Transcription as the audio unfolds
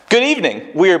Good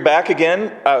evening. We are back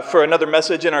again for another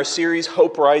message in our series,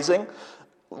 Hope Rising.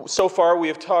 So far, we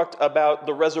have talked about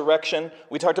the resurrection.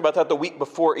 We talked about that the week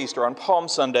before Easter on Palm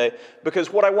Sunday, because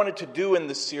what I wanted to do in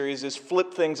this series is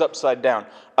flip things upside down.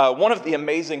 One of the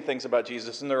amazing things about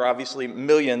Jesus, and there are obviously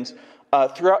millions,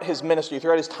 throughout his ministry,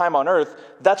 throughout his time on earth,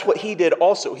 that's what he did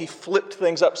also. He flipped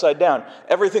things upside down.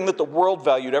 Everything that the world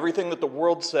valued, everything that the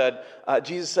world said,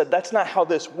 Jesus said, that's not how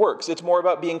this works. It's more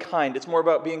about being kind. It's more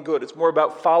about being good. It's more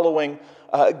about following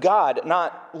God,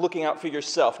 not looking out for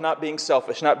yourself, not being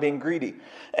selfish, not being greedy.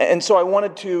 And so I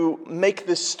wanted to make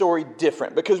this story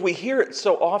different, because we hear it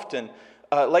so often.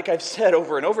 Like I've said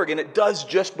over and over again, it does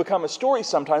just become a story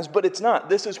sometimes, but it's not.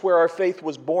 This is where our faith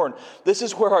was born. This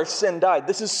is where our sin died.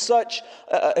 This is such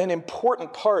an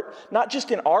important part, not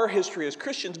just in our history as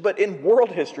Christians, but in world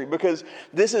history, because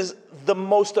this is the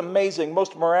most amazing,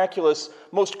 most miraculous,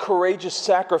 most courageous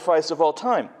sacrifice of all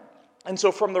time. And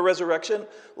so from the resurrection,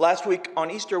 last week on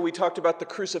Easter, we talked about the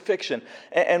crucifixion,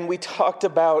 and we talked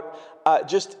about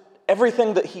just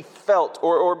everything that he felt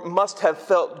or must have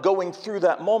felt going through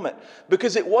that moment.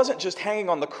 Because it wasn't just hanging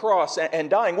on the cross and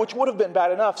dying, which would have been bad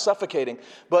enough, suffocating.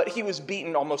 But he was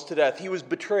beaten almost to death. He was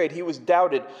betrayed. He was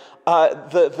doubted.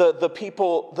 The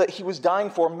people that he was dying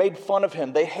for made fun of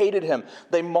him. They hated him.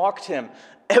 They mocked him.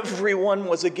 Everyone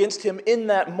was against him in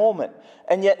that moment.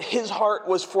 And yet his heart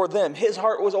was for them. His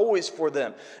heart was always for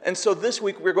them. And so this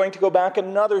week we're going to go back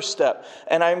another step.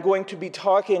 And I'm going to be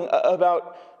talking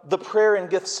about the prayer in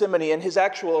Gethsemane and his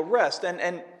actual arrest.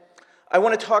 And I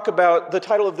want to talk about, the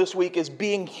title of this week is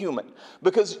Being Human.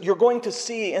 Because you're going to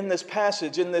see in this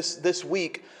passage, in this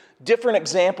week, different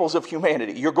examples of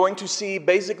humanity. You're going to see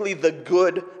basically the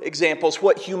good examples,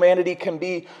 what humanity can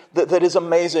be that is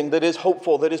amazing, that is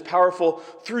hopeful, that is powerful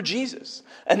through Jesus.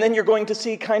 And then you're going to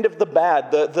see kind of the bad,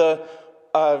 the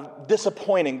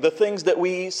disappointing, the things that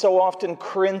we so often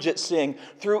cringe at seeing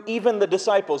through even the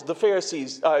disciples, the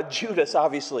Pharisees, Judas,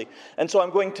 obviously. And so I'm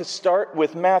going to start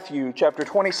with Matthew chapter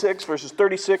 26, verses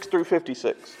 36 through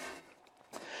 56.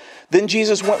 Then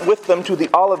Jesus went with them to the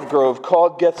olive grove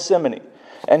called Gethsemane,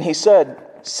 and he said,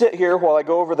 "Sit here while I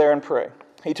go over there and pray."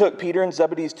 He took Peter and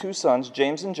Zebedee's two sons,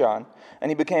 James and John,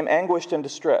 and he became anguished and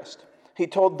distressed. He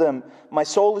told them, "My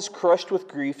soul is crushed with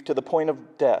grief to the point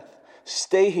of death.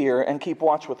 Stay here and keep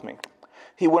watch with me."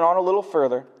 He went on a little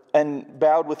further and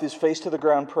bowed with his face to the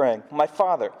ground, praying, "My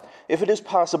Father, if it is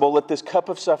possible, let this cup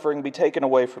of suffering be taken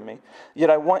away from me.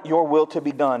 Yet I want your will to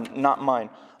be done, not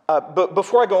mine." But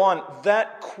before I go on,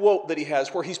 that quote that he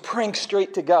has where he's praying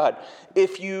straight to God,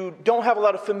 if you don't have a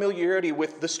lot of familiarity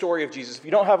with the story of Jesus, if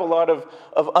you don't have a lot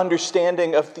of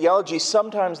understanding of theology,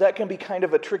 sometimes that can be kind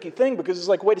of a tricky thing, because it's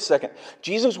like, wait a second,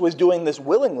 Jesus was doing this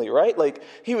willingly, right? Like,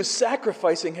 he was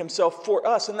sacrificing himself for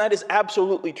us, and that is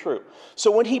absolutely true.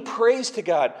 So when he prays to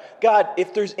God, "God,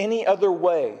 if there's any other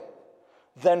way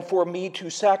than for me to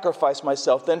sacrifice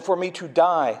myself, than for me to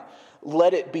die,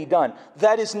 let it be done."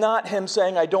 That is not him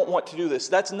saying, "I don't want to do this."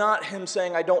 That's not him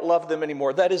saying, "I don't love them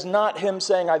anymore." That is not him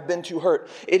saying, "I've been too hurt."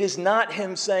 It is not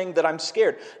him saying that I'm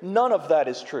scared. None of that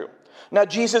is true. Now,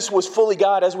 Jesus was fully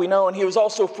God, as we know, and he was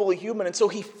also fully human, and so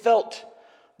he felt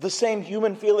the same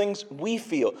human feelings we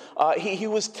feel. He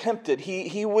was tempted.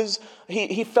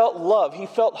 He felt love. He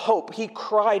felt hope. He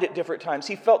cried at different times.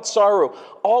 He felt sorrow.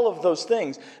 All of those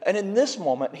things. And in this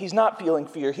moment, he's not feeling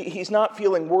fear. He's not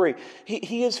feeling worry.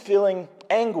 He is feeling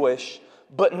anguish,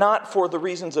 but not for the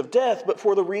reasons of death, but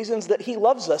for the reasons that he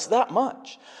loves us that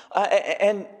much.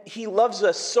 And he loves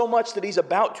us so much that he's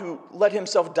about to let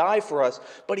himself die for us.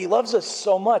 But he loves us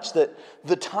so much that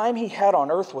the time he had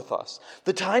on earth with us,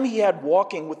 the time he had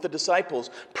walking with the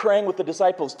disciples, praying with the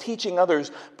disciples, teaching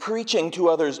others, preaching to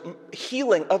others,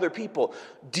 healing other people,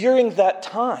 during that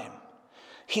time,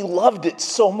 he loved it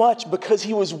so much because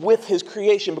he was with his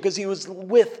creation, because he was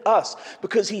with us,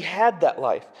 because he had that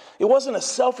life. It wasn't a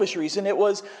selfish reason. It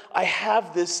was, I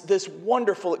have this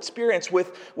wonderful experience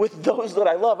with those that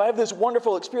I love. I have this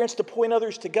wonderful experience to point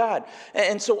others to God.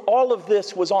 And so all of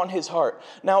this was on his heart.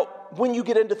 Now, when you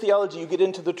get into theology, you get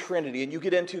into the Trinity, and you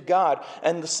get into God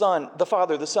and the Son, the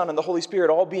Father, the Son, and the Holy Spirit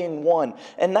all being one.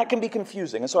 And that can be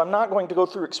confusing. And so I'm not going to go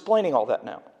through explaining all that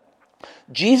now.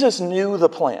 Jesus knew the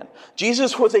plan.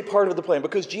 Jesus was a part of the plan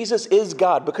because Jesus is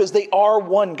God, because they are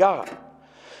one God.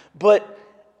 But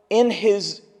in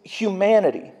his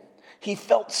humanity, he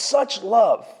felt such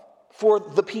love for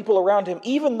the people around him,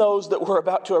 even those that were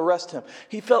about to arrest him.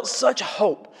 He felt such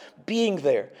hope being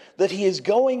there that he is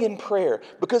going in prayer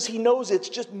because he knows it's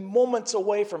just moments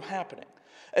away from happening.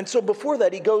 And so before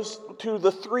that, he goes to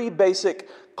the three basic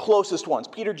closest ones.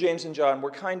 Peter, James, and John were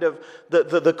kind of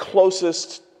the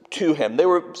closest to him. They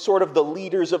were sort of the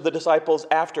leaders of the disciples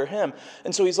after him.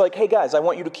 And so he's like, hey guys, I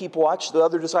want you to keep watch. The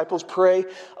other disciples pray.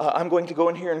 I'm going to go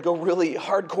in here and go really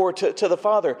hardcore to the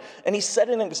Father. And he set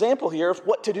an example here of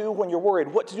what to do when you're worried,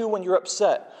 what to do when you're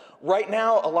upset. Right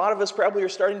now, a lot of us probably are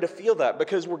starting to feel that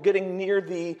because we're getting near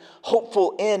the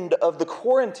hopeful end of the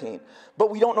quarantine. But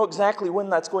we don't know exactly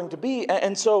when that's going to be.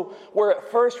 And so where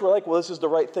at first we're like, well, this is the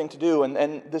right thing to do.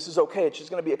 And this is okay. It's just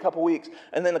going to be a couple weeks.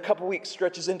 And then a couple weeks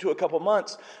stretches into a couple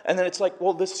months. And then it's like,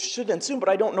 well, this should end soon, but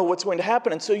I don't know what's going to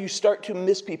happen. And so you start to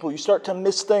miss people. You start to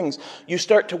miss things. You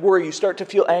start to worry. You start to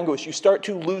feel anguish. You start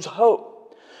to lose hope.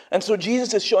 And so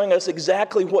Jesus is showing us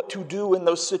exactly what to do in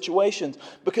those situations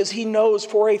because he knows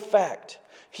for a fact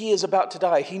he is about to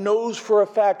die. He knows for a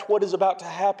fact what is about to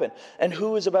happen and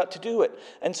who is about to do it.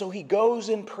 And so he goes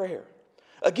in prayer.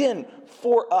 Again,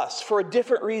 for us, for a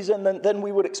different reason than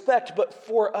we would expect, but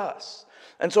for us.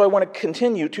 And so I want to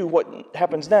continue to what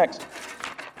happens next.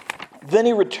 Then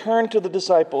he returned to the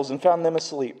disciples and found them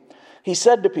asleep. He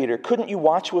said to Peter, couldn't you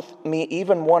watch with me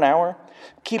even 1 hour?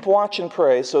 Keep watch and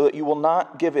pray so that you will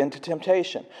not give in to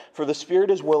temptation. For the spirit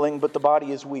is willing, but the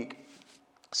body is weak.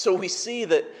 So we see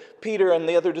that Peter and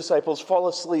the other disciples fall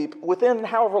asleep within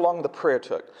however long the prayer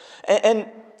took. And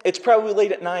it's probably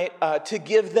late at night. To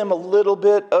give them a little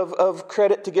bit of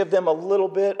credit, to give them a little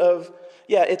bit of,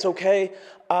 yeah, it's okay.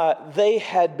 They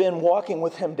had been walking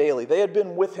with him daily. They had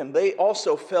been with him. They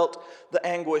also felt the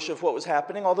anguish of what was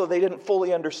happening, although they didn't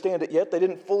fully understand it yet. They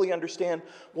didn't fully understand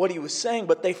what he was saying,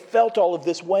 but they felt all of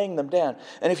this weighing them down.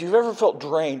 And if you've ever felt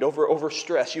drained over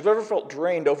stress, you've ever felt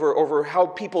drained over how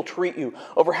people treat you,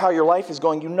 over how your life is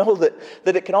going, you know that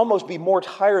it can almost be more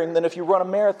tiring than if you run a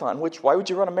marathon, which, why would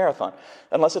you run a marathon?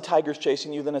 Unless a tiger's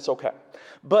chasing you, then it's okay.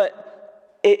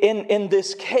 But in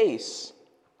this case,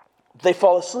 they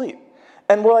fall asleep.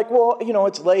 And we're like, well,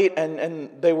 it's late and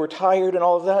they were tired and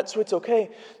all of that, so it's okay.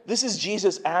 This is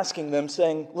Jesus asking them,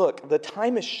 saying, look, the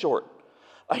time is short.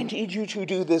 I need you to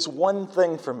do this one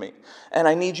thing for me. And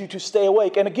I need you to stay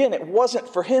awake. And again, it wasn't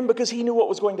for him because he knew what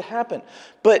was going to happen.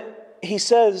 But he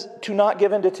says to not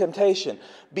give in to temptation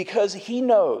because he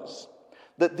knows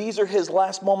that these are his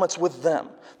last moments with them,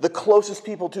 the closest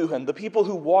people to him, the people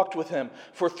who walked with him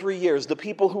for 3 years, the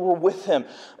people who were with him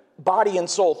body and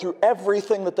soul through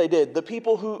everything that they did, the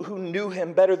people who knew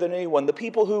him better than anyone, the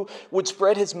people who would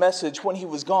spread his message when he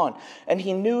was gone. And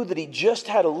he knew that he just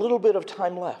had a little bit of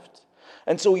time left.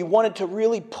 And so he wanted to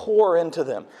really pour into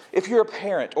them. If you're a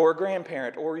parent or a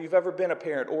grandparent or you've ever been a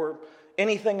parent or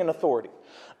anything in authority,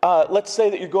 let's say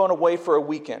that you're going away for a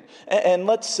weekend. And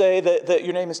let's say that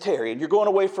your name is Terry and you're going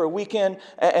away for a weekend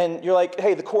and you're like,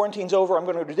 hey, the quarantine's over. I'm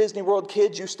going to go to Disney World.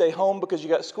 Kids, you stay home because you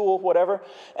got school, whatever.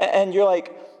 And you're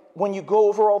like, when you go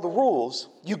over all the rules,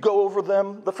 you go over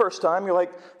them the first time. You're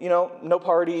like, no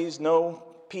parties, no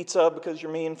pizza because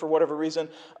you're mean for whatever reason.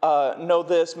 No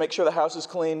this, make sure the house is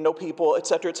clean, no people, et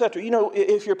cetera, et cetera.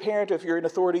 If you're a parent, if you're in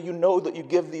authority, you know that you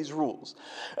give these rules.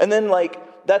 And then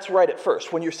that's right at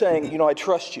first when you're saying, I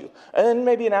trust you. And then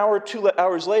maybe an hour, 2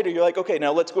 hours later, you're like, okay,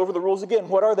 now let's go over the rules again.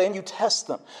 What are they? And you test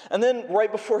them. And then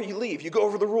right before you leave, you go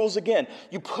over the rules again.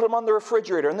 You put them on the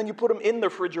refrigerator, and then you put them in the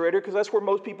refrigerator because that's where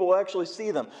most people will actually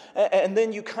see them. And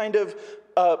then you kind of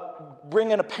bring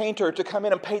in a painter to come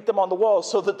in and paint them on the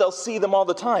walls so that they'll see them all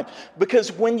the time.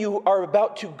 Because when you are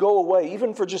about to go away,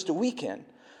 even for just a weekend,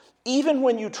 even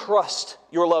when you trust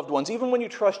your loved ones, even when you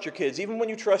trust your kids, even when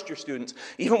you trust your students,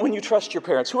 even when you trust your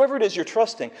parents, whoever it is you're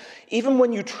trusting, even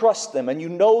when you trust them and you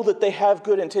know that they have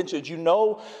good intentions, you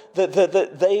know that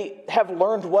they have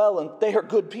learned well and they are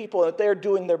good people and that they are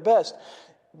doing their best,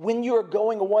 when you're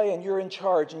going away and you're in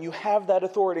charge and you have that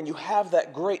authority and you have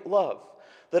that great love,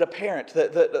 that a parent,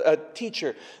 that a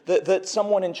teacher, that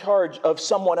someone in charge of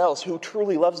someone else who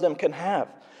truly loves them can have.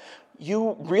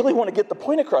 You really want to get the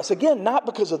point across. Again, not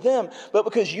because of them, but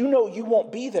because you know you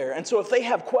won't be there. And so if they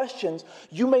have questions,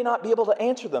 you may not be able to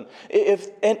answer them.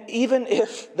 Even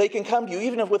if they can come to you,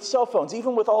 even if with cell phones,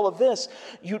 even with all of this,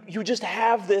 you just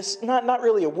have this, not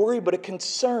really a worry, but a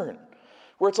concern.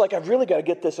 Where it's like, I've really got to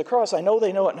get this across. I know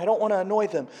they know it, and I don't want to annoy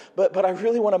them, but I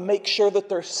really want to make sure that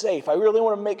they're safe. I really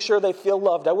want to make sure they feel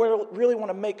loved. I really want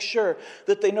to make sure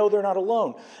that they know they're not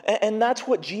alone. And that's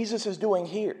what Jesus is doing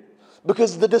here.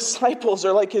 Because the disciples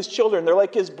are like his children. They're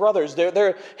like his brothers.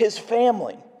 They're his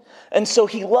family. And so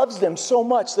he loves them so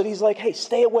much that he's like, hey,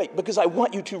 stay awake because I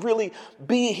want you to really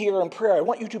be here in prayer. I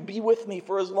want you to be with me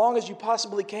for as long as you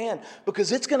possibly can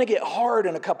because it's going to get hard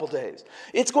in a couple days.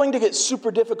 It's going to get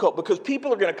super difficult because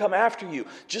people are going to come after you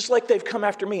just like they've come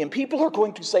after me. And people are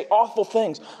going to say awful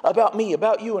things about me,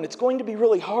 about you. And it's going to be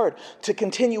really hard to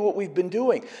continue what we've been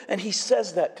doing. And he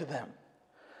says that to them.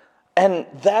 And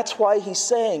that's why he's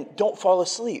saying, don't fall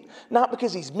asleep. Not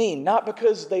because he's mean, not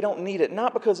because they don't need it,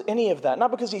 not because any of that,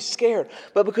 not because he's scared,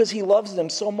 but because he loves them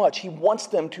so much. He wants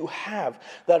them to have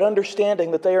that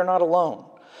understanding that they are not alone.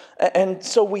 And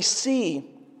so we see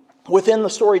within the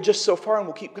story just so far, and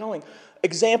we'll keep going,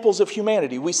 examples of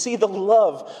humanity. We see the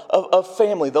love of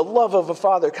family, the love of a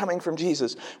father coming from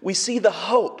Jesus. We see the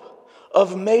hope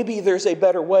of maybe there's a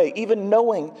better way, even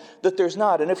knowing that there's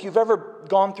not. And if you've ever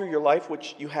gone through your life,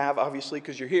 which you have, obviously,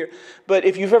 because you're here, but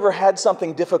if you've ever had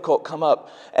something difficult come up,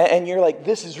 and you're like,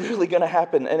 this is really going to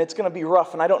happen, and it's going to be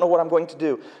rough, and I don't know what I'm going to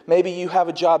do. Maybe you have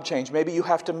a job change. Maybe you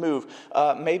have to move.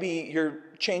 Maybe you're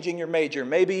changing your major.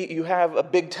 Maybe you have a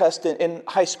big test in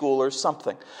high school or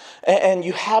something, and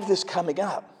you have this coming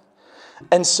up.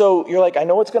 And so you're like, I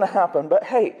know it's going to happen, but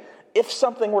hey, if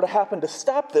something were to happen to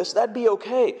stop this, that'd be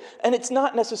okay. And it's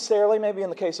not necessarily, maybe in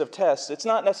the case of tests, it's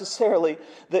not necessarily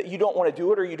that you don't want to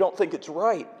do it or you don't think it's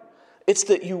right. It's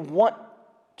that you want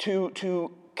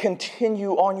to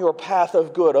continue on your path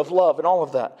of good, of love, and all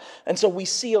of that. And so we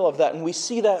see all of that, and we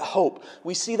see that hope.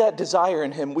 We see that desire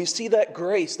in him. We see that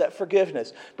grace, that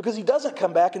forgiveness. Because he doesn't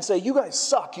come back and say, you guys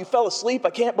suck. You fell asleep. I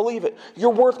can't believe it. You're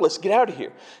worthless. Get out of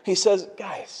here. He says,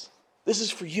 guys, this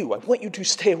is for you. I want you to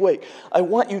stay awake. I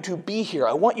want you to be here.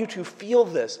 I want you to feel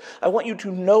this. I want you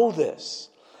to know this.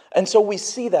 And so we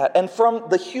see that. And from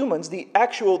the humans, the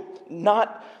actual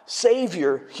not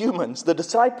Savior humans, the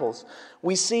disciples,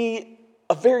 we see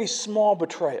a very small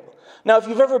betrayal. Now, if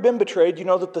you've ever been betrayed, you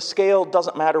know that the scale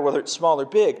doesn't matter whether it's small or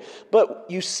big. But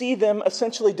you see them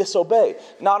essentially disobey.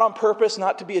 Not on purpose,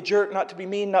 not to be a jerk, not to be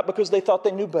mean, not because they thought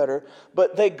they knew better,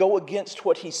 but they go against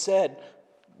what he said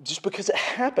just because it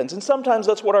happens. And sometimes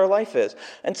that's what our life is.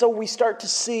 And so we start to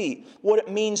see what it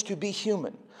means to be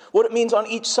human, what it means on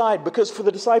each side. Because for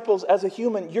the disciples, as a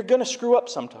human, you're going to screw up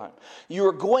sometime.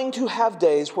 You're going to have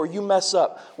days where you mess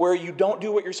up, where you don't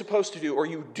do what you're supposed to do, or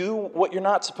you do what you're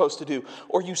not supposed to do,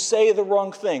 or you say the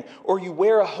wrong thing, or you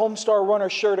wear a Homestar Runner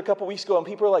shirt a couple weeks ago, and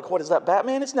people are like, what is that,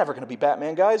 Batman? It's never going to be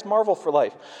Batman, guys. Marvel for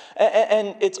life.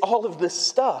 And it's all of this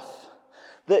stuff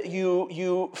that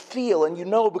you feel and you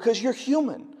know because you're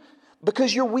human.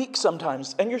 Because you're weak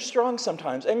sometimes, and you're strong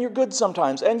sometimes, and you're good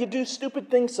sometimes, and you do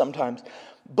stupid things sometimes.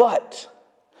 But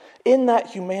in that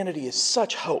humanity is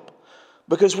such hope.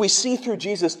 Because we see through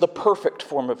Jesus the perfect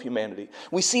form of humanity.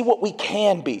 We see what we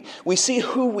can be. We see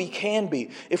who we can be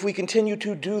if we continue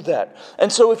to do that.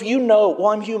 And so if you know, well,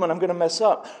 I'm human, I'm going to mess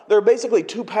up, there are basically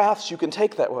two paths you can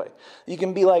take that way. You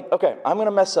can be like, okay, I'm going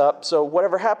to mess up, so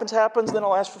whatever happens, then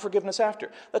I'll ask for forgiveness after.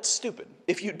 That's stupid.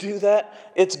 If you do that,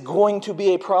 it's going to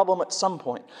be a problem at some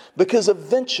point. Because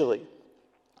eventually,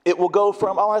 it will go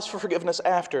from, I'll ask for forgiveness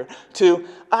after, to,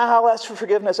 I'll ask for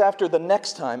forgiveness after the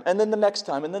next time, and then the next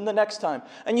time, and then the next time.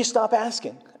 And you stop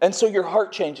asking. And so your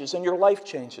heart changes, and your life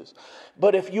changes.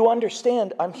 But if you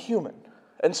understand, I'm human.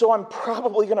 And so I'm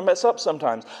probably going to mess up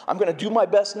sometimes. I'm going to do my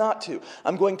best not to.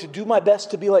 I'm going to do my best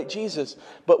to be like Jesus.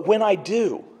 But when I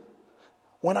do,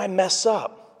 when I mess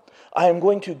up, I am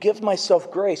going to give myself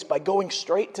grace by going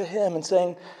straight to him and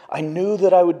saying, I knew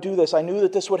that I would do this. I knew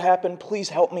that this would happen. Please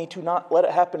help me to not let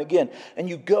it happen again. And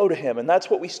you go to him. And that's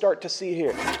what we start to see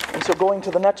here. And so going to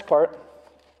the next part.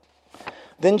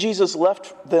 Then Jesus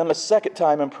left them a second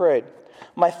time and prayed,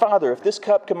 my Father, if this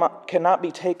cup cannot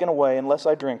be taken away unless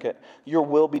I drink it, your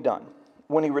will be done.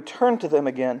 When he returned to them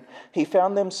again, he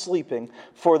found them sleeping,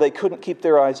 for they couldn't keep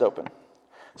their eyes open.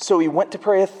 So he went to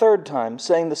pray a third time,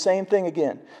 saying the same thing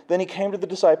again. Then he came to the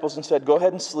disciples and said, go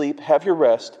ahead and sleep, have your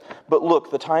rest. But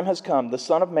look, the time has come. The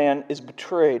Son of Man is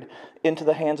betrayed into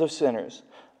the hands of sinners.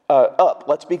 Up,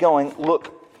 let's be going.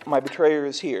 Look, my betrayer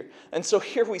is here. And so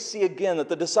here we see again that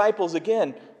the disciples,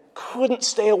 again, couldn't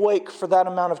stay awake for that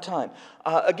amount of time.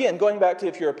 Again, going back to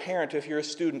if you're a parent, if you're a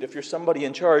student, if you're somebody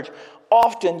in charge,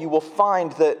 often you will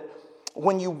find that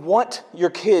when you want your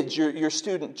kids, your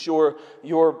students, your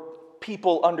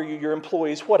people under you, your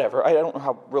employees, whatever. I don't know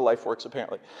how real life works,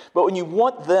 apparently. But when you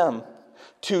want them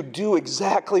to do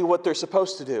exactly what they're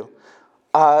supposed to do,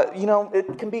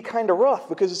 it can be kind of rough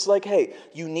because it's like, hey,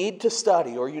 you need to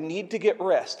study or you need to get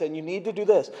rest and you need to do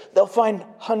this. They'll find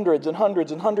hundreds and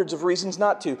hundreds and hundreds of reasons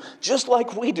not to, just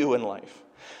like we do in life.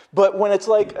 But when it's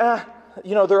like,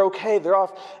 they're okay, they're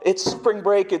off, it's spring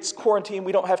break, it's quarantine,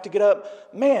 we don't have to get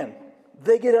up, man,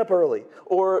 they get up early.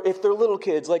 Or if they're little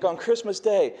kids, like on Christmas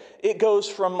Day, it goes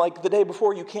from like the day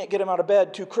before you can't get them out of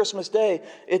bed to Christmas Day,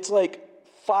 it's like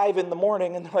 5 a.m,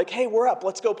 and they're like, hey, we're up,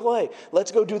 let's go play,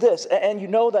 let's go do this. And you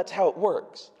know that's how it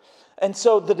works. And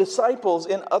so the disciples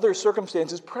in other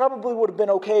circumstances probably would have been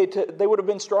they would have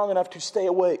been strong enough to stay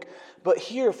awake. But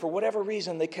here, for whatever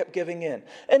reason, they kept giving in.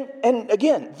 And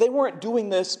again, they weren't doing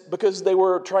this because they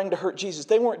were trying to hurt Jesus.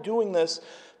 They weren't doing this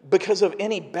because of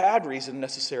any bad reason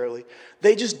necessarily.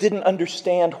 They just didn't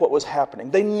understand what was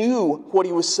happening. They knew what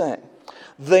he was saying.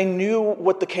 They knew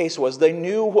what the case was. They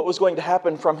knew what was going to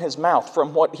happen from his mouth,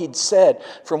 from what he'd said,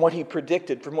 from what he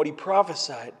predicted, from what he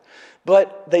prophesied.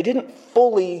 But they didn't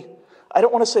fully, I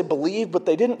don't want to say believe, but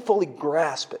they didn't fully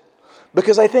grasp it.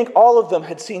 Because I think all of them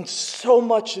had seen so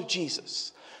much of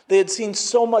Jesus. They had seen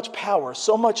so much power,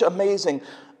 so much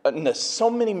amazingness,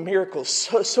 so many miracles,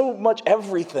 so much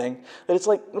everything, that it's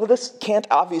like, well, this can't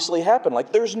obviously happen.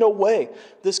 Like, there's no way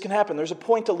this can happen. There's a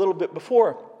point a little bit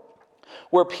before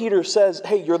where Peter says,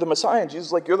 hey, you're the Messiah. And Jesus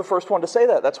is like, you're the first one to say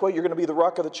that. That's why you're going to be the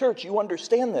rock of the church. You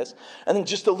understand this. And then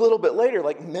just a little bit later,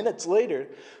 like minutes later,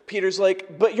 Peter's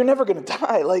like, but you're never going to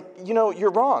die. Like,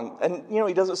 you're wrong. And,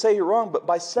 he doesn't say you're wrong, but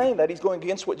by saying that, he's going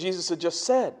against what Jesus had just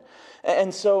said.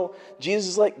 And so Jesus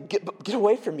is like, get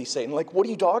away from me, Satan. Like, what are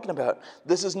you talking about?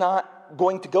 This is not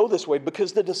going to go this way,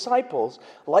 because the disciples,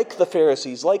 like the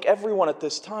Pharisees, like everyone at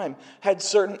this time, had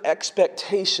certain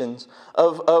expectations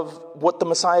of what the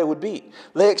Messiah would be.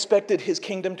 They expected his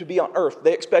kingdom to be on earth.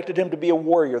 They expected him to be a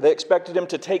warrior. They expected him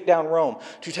to take down Rome,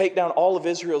 to take down all of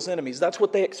Israel's enemies. That's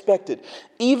what they expected.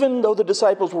 Even though the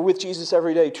disciples were with Jesus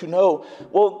every day, to know,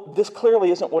 well, this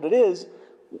clearly isn't what it is.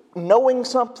 Knowing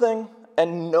something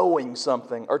and knowing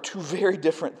something are two very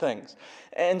different things.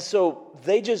 And so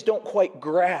they just don't quite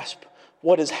grasp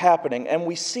what is happening. And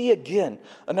we see again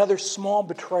another small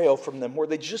betrayal from them, where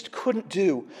they just couldn't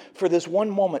do for this one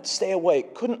moment, stay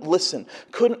awake, couldn't listen,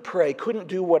 couldn't pray, couldn't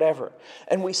do whatever.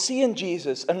 And we see in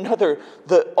Jesus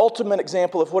the ultimate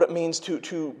example of what it means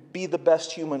to be the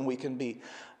best human we can be.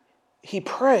 He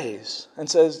prays and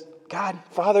says, God,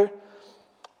 Father,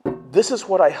 this is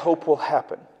what I hope will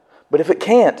happen. But if it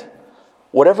can't,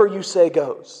 whatever you say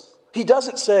goes. He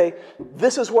doesn't say,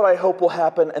 this is what I hope will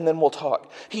happen, and then we'll talk.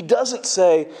 He doesn't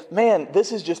say, man,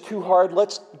 this is just too hard.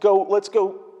 Let's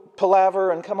go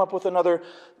palaver and come up with another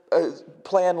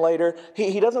plan later.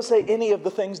 He doesn't say any of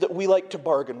the things that we like to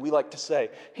bargain, we like to say.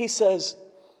 He says,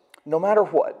 no matter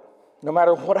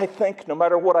what I think, no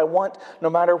matter what I want, no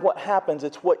matter what happens,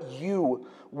 it's what you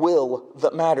will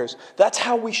that matters. That's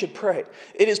how we should pray.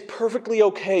 It is perfectly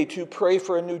okay to pray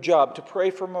for a new job, to pray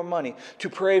for more money, to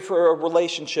pray for a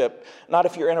relationship. Not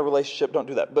if you're in a relationship, don't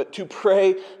do that. But to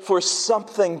pray for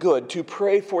something good, to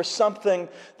pray for something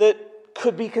that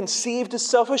could be conceived as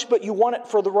selfish, but you want it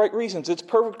for the right reasons. It's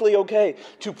perfectly okay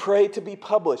to pray to be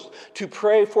published, to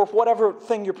pray for whatever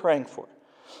thing you're praying for.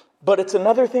 But it's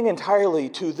another thing entirely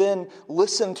to then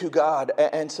listen to God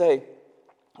and say,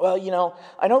 well,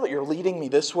 I know that you're leading me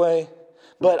this way,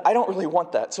 but I don't really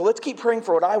want that. So let's keep praying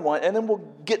for what I want, and then we'll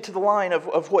get to the line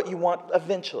of what you want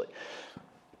eventually.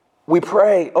 We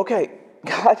pray, okay,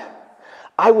 God,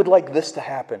 I would like this to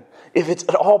happen. If it's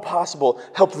at all possible,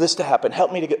 help this to happen.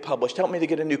 Help me to get published. Help me to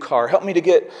get a new car. Help me to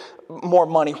get more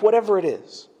money, whatever it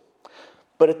is.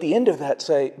 But at the end of that,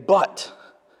 say, but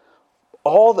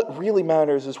all that really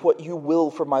matters is what you will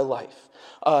for my life.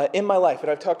 In my life, and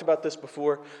I've talked about this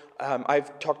before.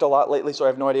 I've talked a lot lately, so I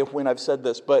have no idea when I've said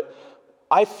this, but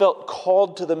I felt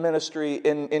called to the ministry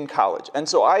in college. And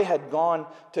so I had gone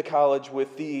to college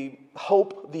with the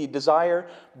hope, the desire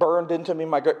burned into me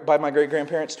by my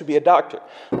great-grandparents to be a doctor.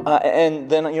 And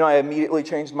then, I immediately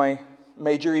changed my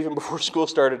major even before school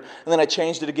started. And then I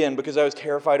changed it again because I was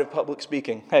terrified of public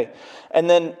speaking. And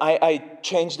then I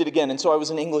changed it again. And so I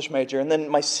was an English major. And then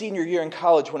my senior year in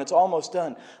college, when it's almost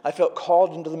done, I felt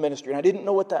called into the ministry. And I didn't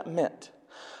know what that meant.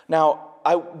 Now,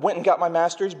 I went and got my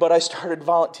master's, but I started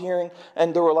volunteering,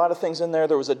 and there were a lot of things in there.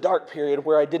 There was a dark period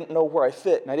where I didn't know where I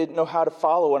fit, and I didn't know how to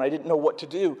follow, and I didn't know what to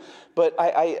do. But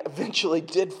I eventually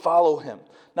did follow him.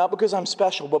 Not because I'm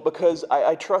special, but because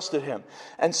I trusted him.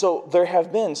 And so there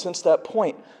have been, since that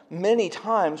point, many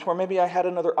times where maybe I had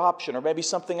another option, or maybe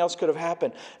something else could have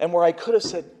happened, and where I could have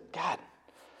said, God,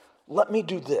 let me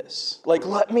do this. Like,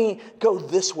 let me go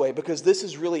this way, because this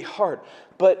is really hard.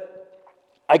 But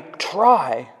I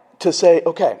try to say,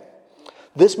 okay,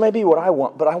 this may be what I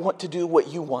want, but I want to do what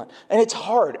you want. And it's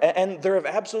hard. And there have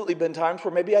absolutely been times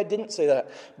where maybe I didn't say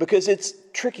that because it's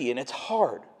tricky and it's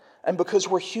hard and because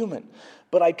we're human.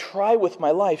 But I try with my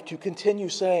life to continue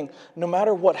saying, no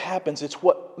matter what happens, it's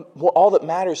what all that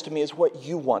matters to me is what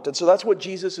you want. And so that's what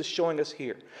Jesus is showing us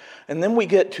here. And then we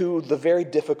get to the very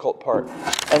difficult part.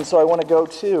 And so I want to go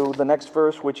to the next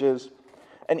verse, which is,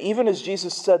 and even as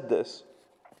Jesus said this,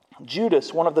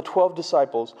 Judas, one of the 12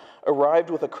 disciples, arrived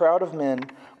with a crowd of men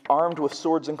armed with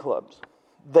swords and clubs.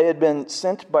 They had been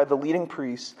sent by the leading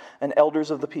priests and elders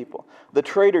of the people. The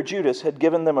traitor Judas had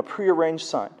given them a prearranged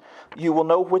sign. You will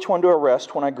know which one to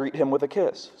arrest when I greet him with a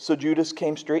kiss. So Judas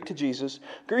came straight to Jesus.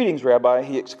 Greetings, Rabbi,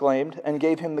 he exclaimed, and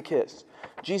gave him the kiss.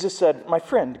 Jesus said, my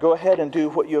friend, go ahead and do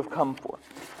what you have come for.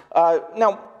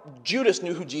 Now, Judas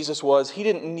knew who Jesus was. He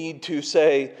didn't need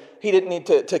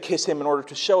to kiss him in order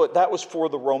to show it. That was for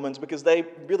the Romans because they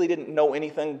really didn't know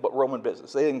anything but Roman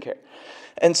business. They didn't care.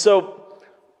 And so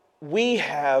we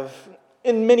have,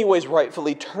 in many ways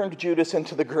rightfully, turned Judas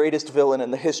into the greatest villain in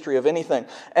the history of anything.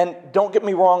 And don't get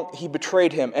me wrong, he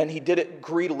betrayed him, and he did it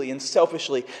greedily and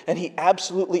selfishly, and he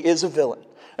absolutely is a villain.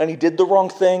 And he did the wrong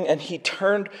thing, and he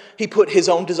put his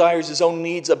own desires, his own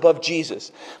needs above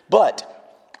Jesus. But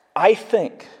I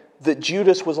think that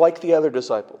Judas was like the other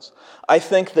disciples. I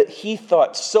think that he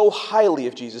thought so highly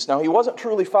of Jesus. Now, he wasn't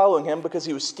truly following him because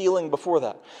he was stealing before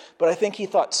that. But I think he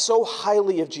thought so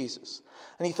highly of Jesus.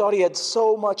 And he thought he had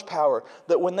so much power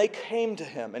that when they came to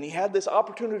him and he had this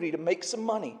opportunity to make some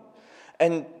money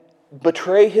and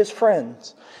betray his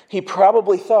friends, he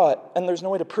probably thought, and there's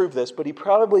no way to prove this, but he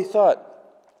probably thought,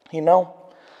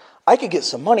 I could get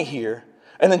some money here.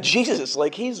 And then Jesus,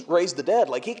 he's raised the dead.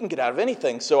 He can get out of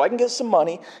anything. So I can get some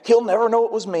money. He'll never know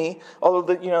it was me.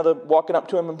 Although, the walking up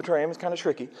to him and betraying him is kind of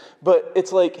tricky. But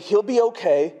it's he'll be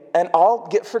okay, and I'll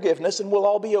get forgiveness, and we'll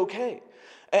all be okay.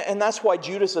 And that's why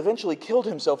Judas eventually killed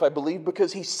himself, I believe,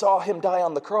 because he saw him die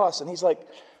on the cross, and he's like,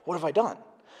 what have I done?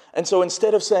 And so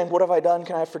instead of saying, what have I done?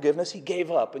 Can I have forgiveness? He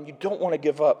gave up, and you don't want to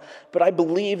give up. But I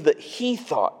believe that he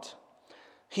thought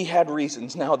he had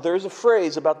reasons. Now, there's a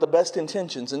phrase about the best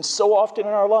intentions, and so often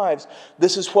in our lives,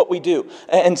 this is what we do.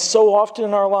 And so often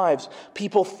in our lives,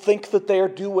 people think that they are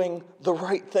doing the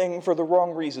right thing for the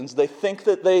wrong reasons. They think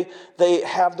that they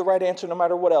have the right answer no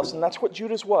matter what else, and that's what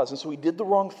Judas was. And so he did the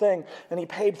wrong thing, and he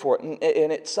paid for it, and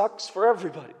it sucks for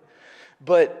everybody.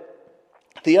 But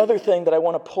the other thing that I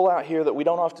want to pull out here that we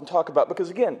don't often talk about, because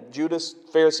again, Judas,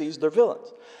 Pharisees, they're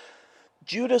villains.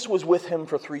 Judas was with him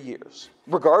for 3 years.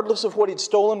 Regardless of what he'd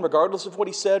stolen, regardless of what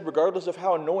he said, regardless of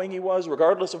how annoying he was,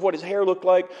 regardless of what his hair looked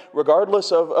like,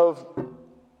 regardless of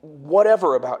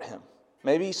whatever about him.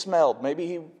 Maybe he smelled, maybe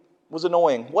he was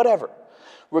annoying, whatever.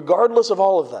 Regardless of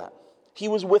all of that, he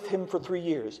was with him for 3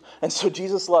 years. And so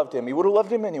Jesus loved him. He would have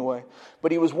loved him anyway, but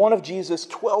he was one of Jesus'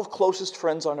 12 closest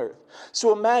friends on earth.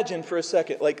 So imagine for a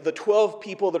second, the 12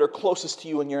 people that are closest to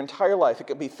you in your entire life. It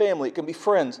could be family, it can be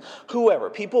friends, whoever.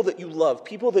 People that you love,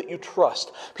 people that you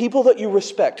trust, people that you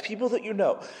respect, people that you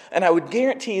know. And I would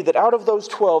guarantee that out of those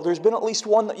 12, there's been at least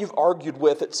one that you've argued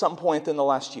with at some point in the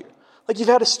last year. You've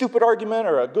had a stupid argument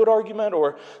or a good argument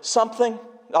or something.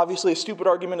 Obviously, a stupid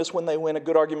argument is when they win. A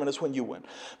good argument is when you win.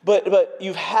 But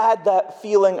you've had that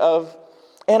feeling of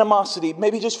animosity,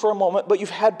 maybe just for a moment, but you've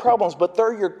had problems. But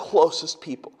they're your closest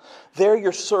people. They're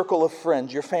your circle of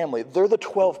friends, your family. They're the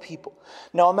 12 people.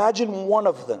 Now imagine one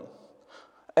of them,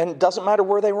 and it doesn't matter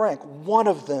where they rank, one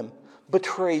of them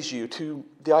betrays you to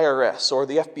the IRS or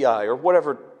the FBI or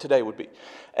whatever today would be.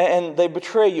 And they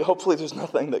betray you. Hopefully there's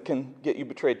nothing that can get you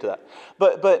betrayed to that.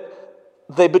 But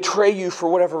they betray you for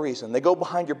whatever reason. They go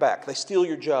behind your back. They steal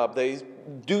your job. They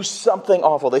do something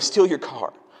awful. They steal your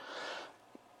car.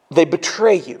 They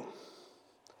betray you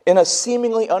in a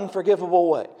seemingly unforgivable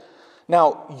way.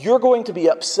 Now, you're going to be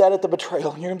upset at the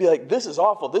betrayal. And you're going to be like, this is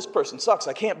awful. This person sucks.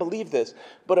 I can't believe this.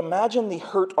 But imagine the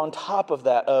hurt on top of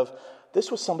that of,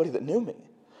 this was somebody that knew me.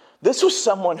 This was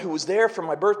someone who was there for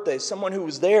my birthday, someone who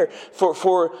was there for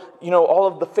all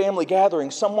of the family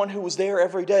gatherings, someone who was there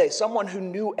every day, someone who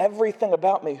knew everything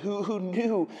about me, who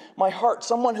knew my heart,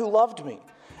 someone who loved me.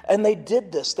 And they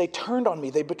did this. They turned on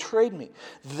me. They betrayed me.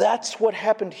 That's what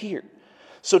happened here.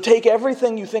 So take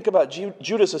everything you think about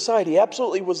Judas aside. He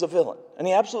absolutely was a villain. And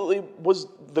he absolutely was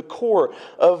the core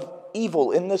of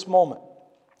evil in this moment.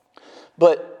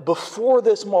 But before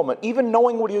this moment, even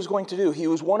knowing what he was going to do, he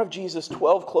was one of Jesus'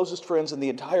 12 closest friends in the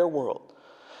entire world.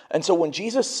 And so when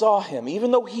Jesus saw him, even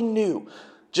though he knew,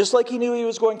 just like he knew he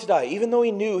was going to die, even though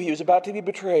he knew he was about to be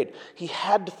betrayed, he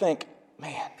had to think,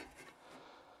 man,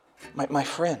 my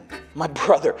friend, my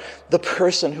brother, the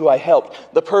person who I helped,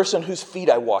 the person whose feet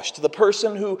I washed, the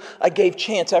person who I gave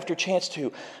chance after chance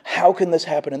to, how can this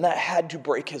happen? And that had to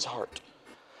break his heart.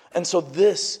 And so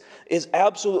this is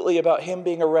absolutely about him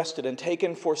being arrested and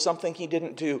taken for something he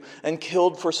didn't do and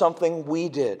killed for something we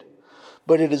did.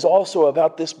 But it is also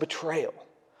about this betrayal,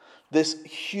 this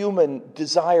human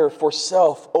desire for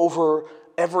self over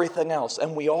everything else.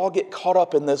 And we all get caught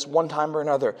up in this one time or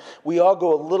another. We all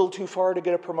go a little too far to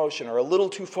get a promotion or a little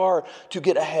too far to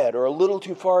get ahead or a little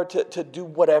too far to do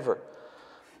whatever.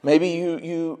 Maybe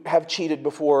you have cheated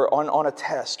before on a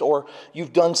test, or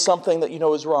you've done something that you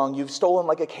know is wrong. You've stolen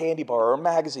like a candy bar or a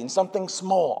magazine, something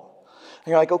small.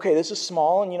 And you're like, okay, this is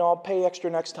small, and I'll pay extra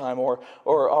next time, or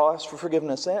I'll ask for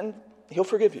forgiveness, and He'll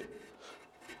forgive you.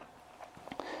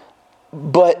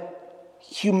 But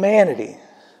humanity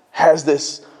has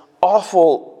this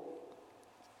awful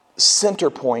center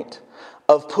point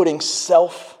of putting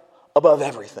self above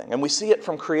everything. And we see it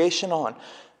from creation on.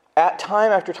 At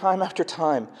time after time after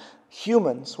time,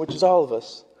 humans, which is all of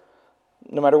us,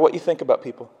 no matter what you think about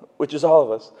people, which is all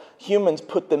of us, humans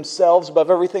put themselves above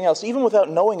everything else, even without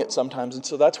knowing it sometimes. And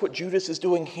so that's what Judas is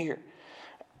doing here.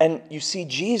 And you see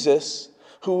Jesus,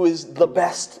 who is the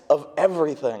best of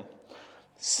everything,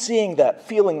 seeing that,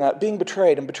 feeling that, being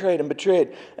betrayed and betrayed and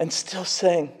betrayed, and still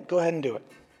saying, go ahead and do it.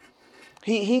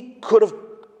 He could have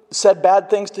said bad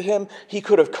things to him. He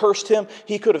could have cursed him.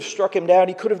 He could have struck him down.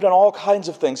 He could have done all kinds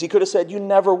of things. He could have said, you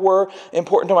never were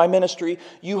important to my ministry.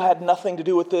 You had nothing to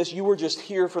do with this. You were just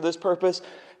here for this purpose.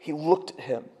 He looked at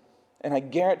him. And I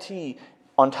guarantee,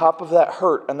 on top of that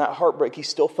hurt and that heartbreak, he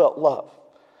still felt love.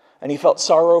 And he felt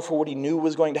sorrow for what he knew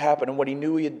was going to happen and what he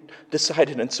knew he had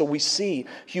decided. And so we see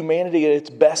humanity at its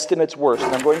best and its worst.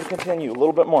 And I'm going to continue a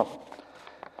little bit more.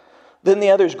 Then the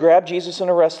others grabbed Jesus and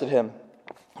arrested him.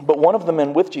 But one of the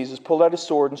men with Jesus pulled out his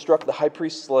sword and struck the high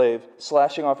priest's slave,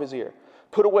 slashing off his ear.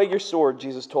 Put away your sword,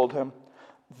 Jesus told him.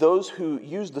 Those who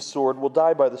use the sword will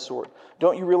die by the sword.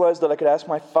 Don't you realize that I could ask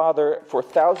my Father for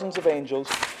thousands of angels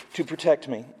to protect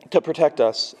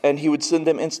us, and He would send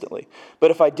them instantly?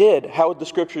 But if I did, how would the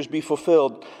Scriptures be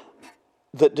fulfilled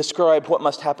that describe what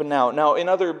must happen now? Now, in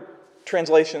other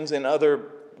translations, in other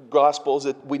Gospels,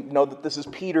 we know that this is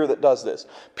Peter that does this.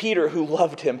 Peter who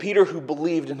loved him. Peter who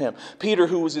believed in him. Peter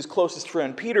who was his closest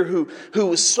friend. Peter who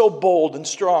was so bold and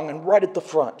strong and right at the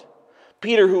front.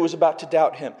 Peter who was about to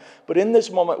doubt him. But in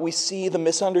this moment we see the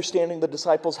misunderstanding the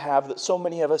disciples have that so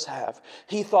many of us have.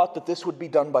 He thought that this would be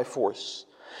done by force.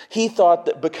 He thought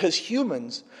that because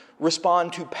humans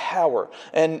respond to power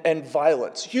and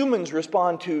violence. Humans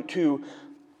respond to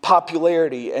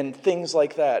popularity and things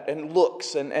like that, and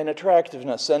looks and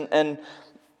attractiveness and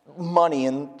money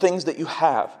and things that you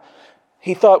have.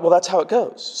 He thought, well, that's how it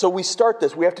goes. So we start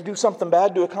this. We have to do something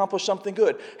bad to accomplish something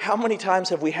good. How many times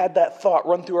have we had that thought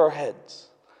run through our heads?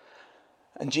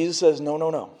 And Jesus says,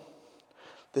 no.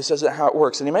 This isn't how it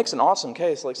works. And He makes an awesome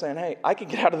case, like saying, hey, I could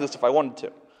get out of this if I wanted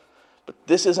to. But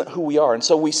this isn't who we are. And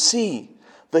so we see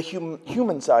the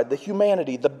human side, the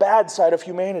humanity, the bad side of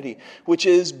humanity, which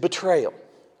is betrayal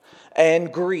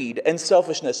and greed and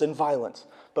selfishness and violence.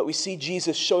 But we see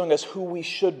Jesus showing us who we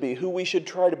should be, who we should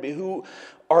try to be, who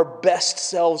our best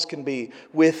selves can be,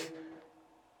 with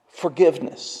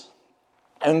forgiveness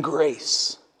and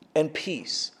grace and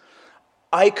peace.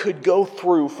 I could go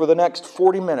through for the next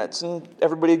 40 minutes, and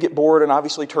everybody would get bored and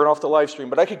obviously turn off the live stream,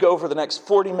 but I could go for the next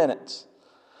 40 minutes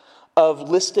of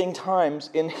listing times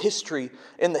in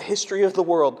the history of the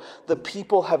world, that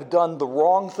people have done the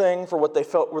wrong thing for what they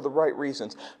felt were the right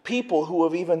reasons. People who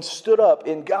have even stood up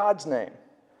in God's name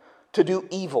to do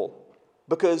evil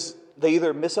because they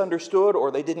either misunderstood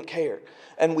or they didn't care.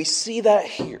 And we see that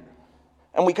here.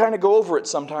 And we kind of go over it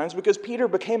sometimes because Peter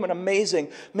became an amazing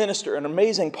minister, an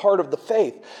amazing part of the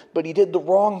faith, but he did the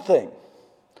wrong thing.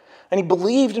 And he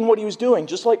believed in what he was doing,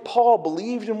 just like Paul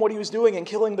believed in what he was doing in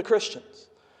killing the Christians.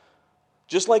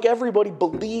 Just like everybody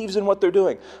believes in what they're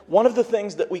doing. One of the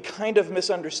things that we kind of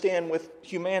misunderstand with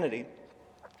humanity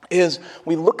is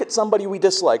we look at somebody we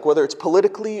dislike, whether it's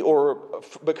politically or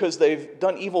because they've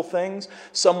done evil things,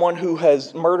 someone who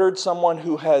has murdered, someone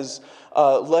who has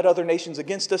led other nations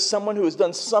against us, someone who has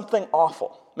done something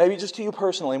awful, maybe just to you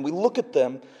personally, and we look at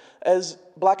them as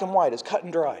black and white, as cut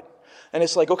and dried. And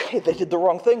it's like, okay, they did the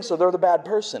wrong thing, so they're the bad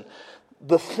person.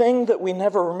 The thing that we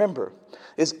never remember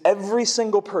is every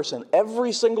single person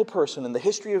in the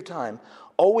history of time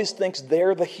always thinks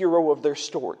they're the hero of their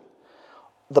story.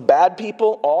 The bad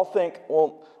people all think,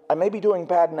 well, I may be doing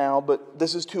bad now, but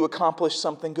this is to accomplish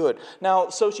something good. Now,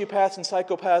 sociopaths and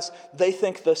psychopaths, they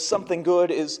think the something good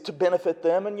is to benefit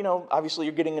them, and obviously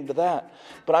you're getting into that.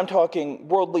 But I'm talking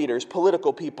world leaders,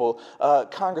 political people,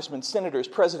 congressmen, senators,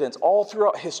 presidents, all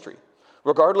throughout history.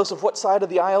 Regardless of what side of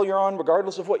the aisle you're on,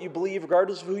 regardless of what you believe,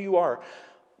 regardless of who you are,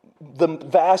 the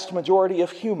vast majority of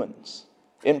humans,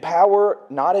 in power,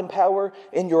 not in power,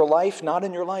 in your life, not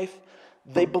in your life,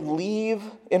 they believe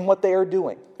in what they are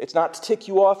doing. It's not to tick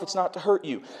you off, it's not to hurt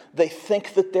you. They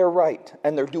think that they're right,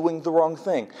 and they're doing the wrong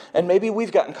thing. And maybe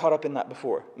we've gotten caught up in that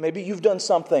before. Maybe you've done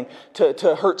something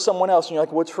to hurt someone else, and you're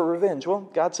like, well, it's for revenge. Well,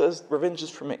 God says revenge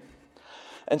is for me.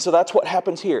 And so that's what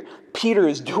happens here. Peter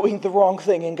is doing the wrong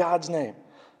thing in God's name.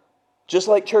 Just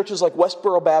like churches like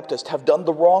Westboro Baptist have done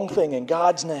the wrong thing in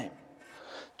God's name.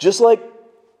 Just like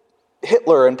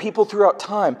Hitler and people throughout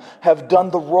time have done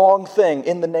the wrong thing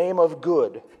in the name of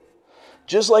good.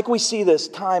 Just like we see this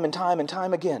time and time and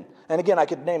time again. And again, I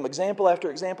could name example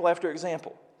after example after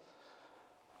example.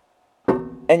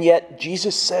 And yet,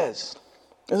 Jesus says,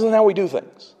 this isn't how we do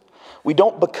things. We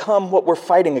don't become what we're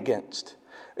fighting against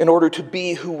in order to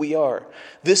be who we are.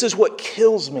 This is what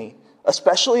kills me,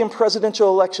 especially in presidential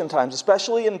election times,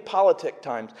 especially in politic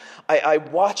times. I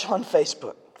watch on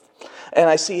Facebook, and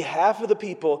I see half of the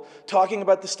people talking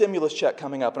about the stimulus check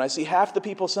coming up, and I see half the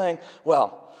people saying,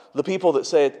 well, the people that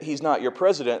say he's not your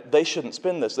president, they shouldn't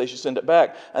spend this, they should send it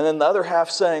back. And then the other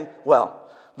half saying, well,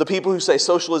 the people who say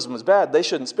socialism is bad, they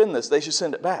shouldn't spend this, they should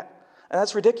send it back. And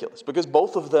that's ridiculous, because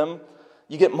both of them,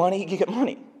 you get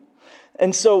money.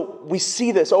 And so we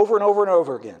see this over and over and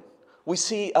over again. We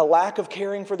see a lack of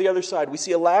caring for the other side. We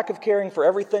see a lack of caring for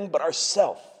everything but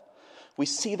ourselves. We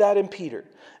see that in Peter.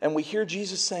 And we hear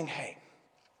Jesus saying, hey,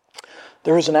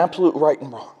 there is an absolute right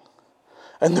and wrong.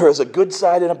 And there is a good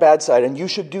side and a bad side, and you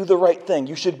should do the right thing.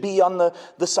 You should be on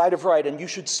the side of right, and you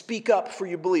should speak up for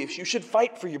your beliefs. You should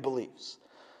fight for your beliefs.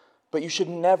 But you should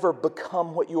never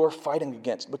become what you are fighting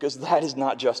against, because that is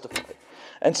not justified.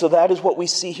 And so that is what we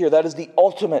see here. That is the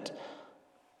ultimate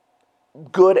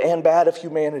good and bad of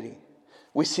humanity.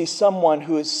 We see someone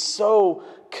who is so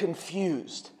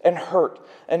confused and hurt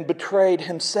and betrayed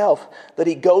himself that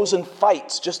he goes and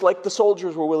fights, just like the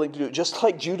soldiers were willing to do, just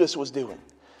like Judas was doing.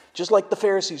 Just like the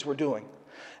Pharisees were doing.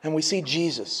 And we see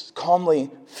Jesus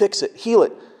calmly fix it, heal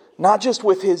it, not just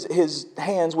with his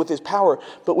hands, with his power,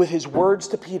 but with his words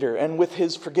to Peter and with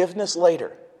his forgiveness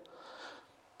later.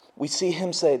 We see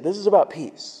him say, this is about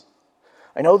peace.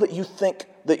 I know that you think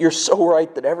that you're so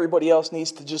right that everybody else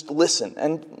needs to just listen,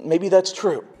 and maybe that's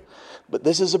true. But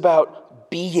this is about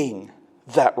being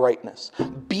that rightness,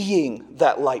 being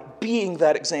that light, being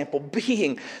that example,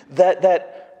 being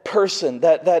that person,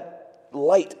 that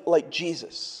light like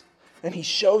Jesus. And he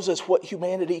shows us what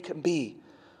humanity can be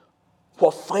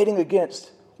while fighting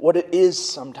against what it is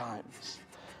sometimes.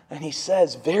 And he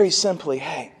says very simply,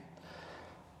 hey,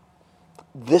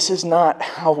 this is not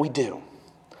how we do.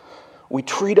 We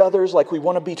treat others like we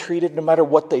want to be treated no matter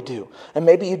what they do. And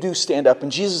maybe you do stand up,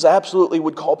 and Jesus absolutely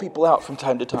would call people out from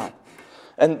time to time.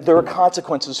 And there are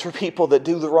consequences for people that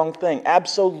do the wrong thing,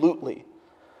 absolutely.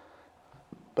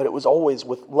 But it was always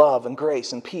with love and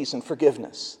grace and peace and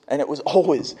forgiveness. And it was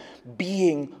always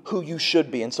being who you should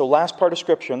be. And so last part of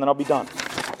Scripture, and then I'll be done.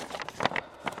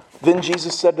 Then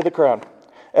Jesus said to the crowd,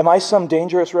 am I some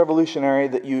dangerous revolutionary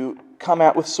that you come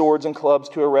at with swords and clubs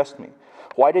to arrest me?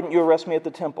 Why didn't you arrest me at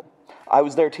the temple? I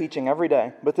was there teaching every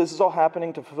day. But this is all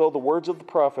happening to fulfill the words of the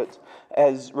prophets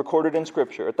as recorded in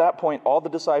Scripture. At that point, all the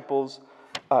disciples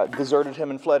deserted him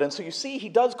and fled. And so you see, he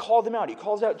does call them out. He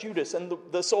calls out Judas and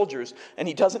the soldiers. And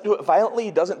he doesn't do it violently.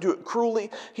 He doesn't do it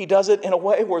cruelly. He does it in a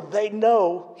way where they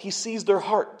know he sees their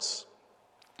hearts.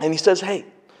 And he says, hey,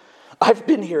 I've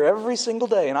been here every single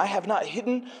day, and I have not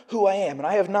hidden who I am. And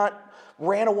I have not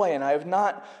ran away, and I have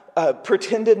not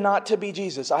pretended not to be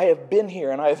Jesus. I have been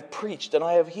here, and I have preached, and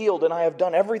I have healed, and I have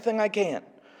done everything I can.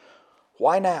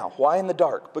 Why now? Why in the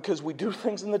dark? Because we do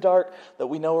things in the dark that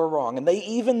we know are wrong. And they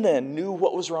even then knew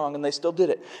what was wrong, and they still did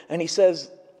it. And he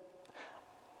says,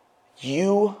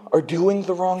 you are doing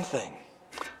the wrong thing,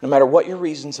 no matter what your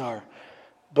reasons are.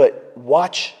 But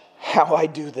watch how I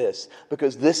do this,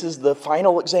 because this is the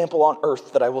final example on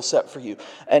earth that I will set for you.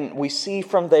 And we see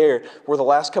from there, where the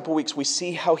last couple weeks, we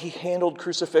see how he handled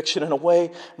crucifixion in a way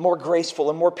more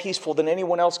graceful and more peaceful than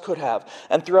anyone else could have.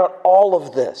 And throughout all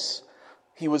of this,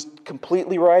 he was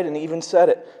completely right, and even said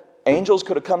it. Angels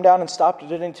could have come down and stopped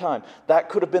it at any time. That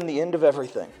could have been the end of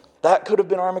everything. That could have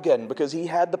been Armageddon, because he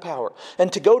had the power.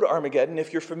 And to go to Armageddon,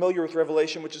 if you're familiar with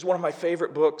Revelation, which is one of my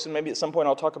favorite books, and maybe at some point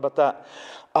I'll talk about that.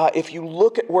 If you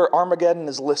look at where Armageddon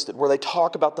is listed, where they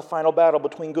talk about the final battle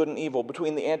between good and evil,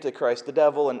 between the Antichrist, the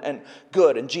devil, and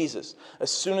good, and Jesus.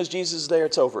 As soon as Jesus is there,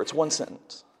 it's over. It's one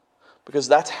sentence. Because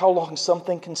that's how long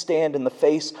something can stand in the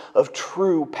face of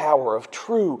true power, of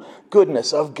true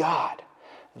goodness, of God.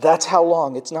 That's how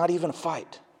long. It's not even a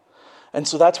fight. And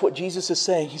so that's what Jesus is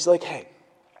saying. He's like, hey,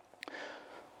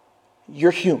 you're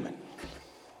human.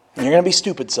 And you're going to be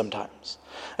stupid sometimes.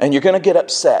 And you're going to get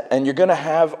upset. And you're going to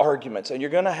have arguments. And you're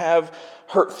going to have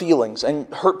hurt feelings.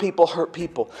 And hurt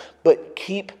people. But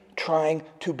keep trying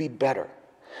to be better.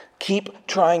 Keep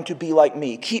trying to be like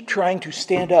me. Keep trying to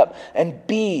stand up and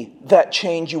be that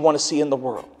change you want to see in the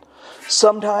world.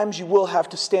 Sometimes you will have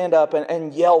to stand up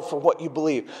and yell for what you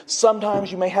believe.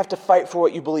 Sometimes you may have to fight for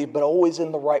what you believe, but always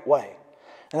in the right way.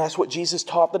 And that's what Jesus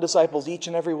taught the disciples each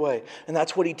and every way. And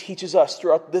that's what he teaches us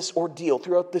throughout this ordeal,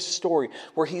 throughout this story,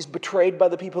 where he's betrayed by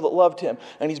the people that loved him,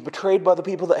 and he's betrayed by the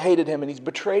people that hated him, and he's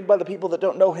betrayed by the people that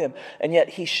don't know him. And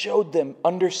yet he showed them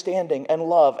understanding and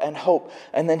love and hope.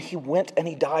 And then he went and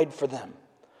he died for them.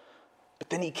 But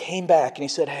then he came back and he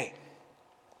said, hey,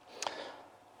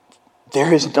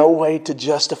 there is no way to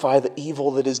justify the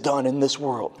evil that is done in this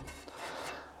world.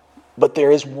 But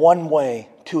there is one way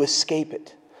to escape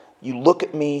it. You look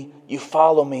at me, you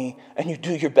follow me, and you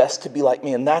do your best to be like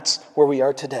me. And that's where we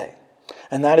are today.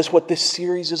 And that is what this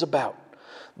series is about.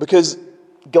 Because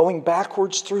going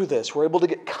backwards through this, we're able to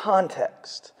get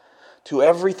context to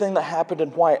everything that happened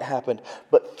and why it happened.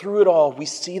 But through it all, we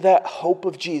see that hope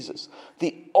of Jesus,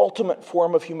 the ultimate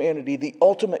form of humanity, the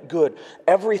ultimate good,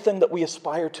 everything that we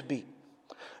aspire to be.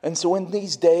 And so in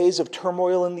these days of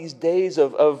turmoil, in these days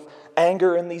of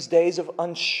anger, in these days of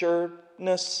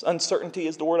uncertainty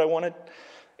is the word I wanted,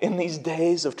 in these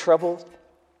days of trouble,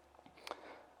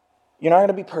 you're not going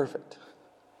to be perfect.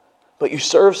 But you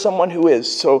serve someone who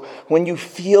is. So when you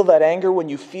feel that anger, when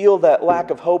you feel that lack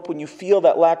of hope, when you feel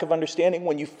that lack of understanding,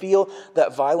 when you feel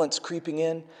that violence creeping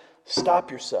in,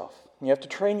 stop yourself. You have to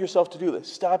train yourself to do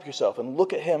this. Stop yourself and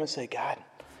look at him and say, God,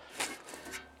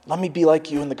 let me be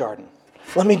like you in the garden.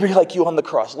 Let me be like you on the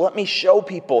cross. Let me show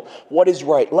people what is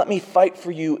right. Let me fight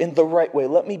for you in the right way.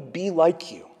 Let me be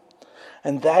like you.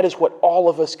 And that is what all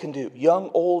of us can do. Young,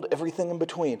 old, everything in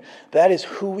between. That is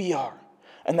who we are.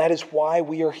 And that is why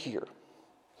we are here.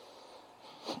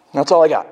 That's all I got.